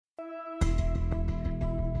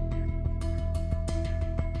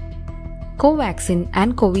Covaxin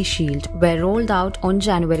and Covishield were rolled out on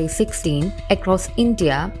January 16 across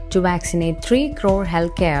India to vaccinate 3 crore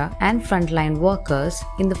healthcare and frontline workers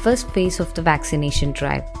in the first phase of the vaccination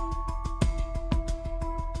drive.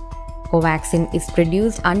 Covaxin is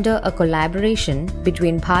produced under a collaboration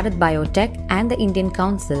between Bharat Biotech and the Indian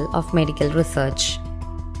Council of Medical Research.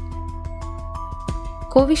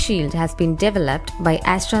 Covishield has been developed by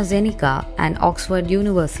AstraZeneca and Oxford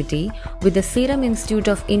University, with the Serum Institute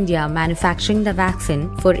of India manufacturing the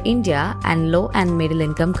vaccine for India and low and middle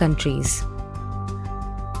income countries.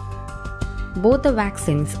 Both the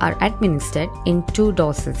vaccines are administered in 2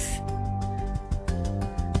 doses.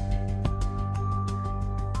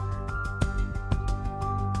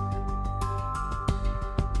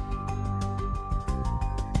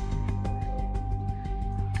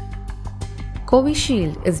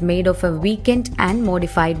 Covishield is made of a weakened and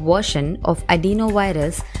modified version of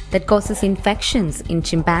adenovirus that causes infections in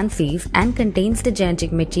chimpanzees and contains the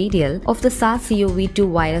genetic material of the SARS-CoV-2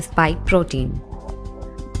 virus spike protein.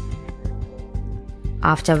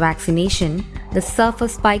 After vaccination, the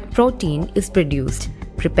surface spike protein is produced,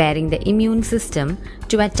 preparing the immune system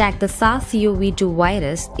to attack the SARS-CoV-2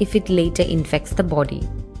 virus if it later infects the body.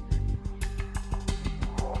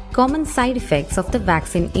 Common side effects of the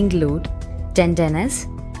vaccine include tenderness,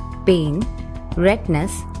 pain,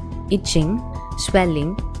 redness, itching,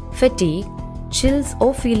 swelling, fatigue, chills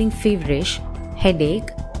or feeling feverish, headache,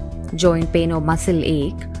 joint pain or muscle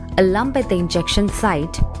ache, a lump at the injection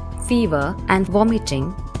site, fever and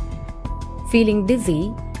vomiting, feeling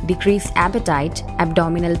dizzy, decreased appetite,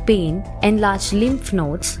 abdominal pain, enlarged lymph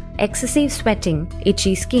nodes, excessive sweating,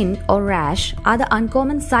 itchy skin or rash are the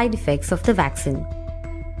uncommon side effects of the vaccine.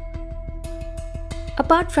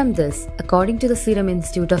 Apart from this, according to the Serum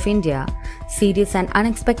Institute of India, serious and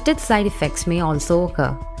unexpected side effects may also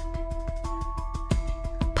occur.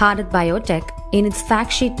 Bharat Biotech in its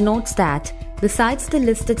fact sheet notes that besides the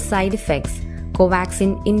listed side effects,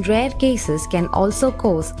 Covaxin in rare cases can also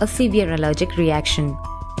cause a severe allergic reaction.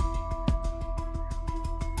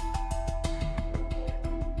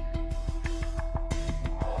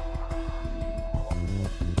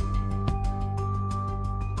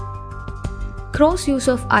 Cross use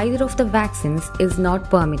of either of the vaccines is not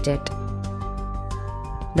permitted.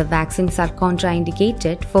 The vaccines are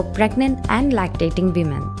contraindicated for pregnant and lactating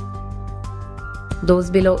women. Those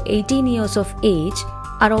below 18 years of age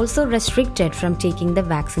are also restricted from taking the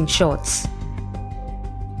vaccine shots.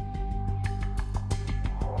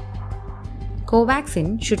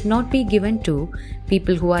 Covaxin should not be given to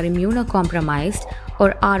people who are immunocompromised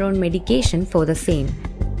or are on medication for the same,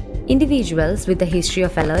 individuals with a history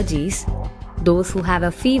of allergies, those who have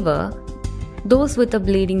a fever, those with a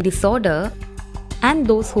bleeding disorder, and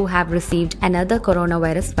those who have received another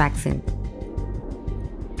coronavirus vaccine.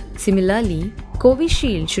 Similarly,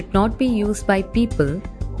 Covishield should not be used by people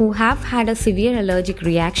who have had a severe allergic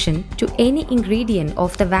reaction to any ingredient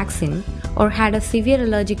of the vaccine or had a severe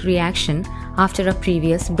allergic reaction after a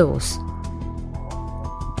previous dose.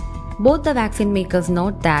 Both the vaccine makers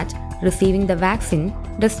note that receiving the vaccine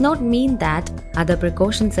does not mean that other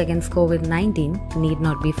precautions against COVID-19 need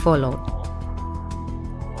not be followed.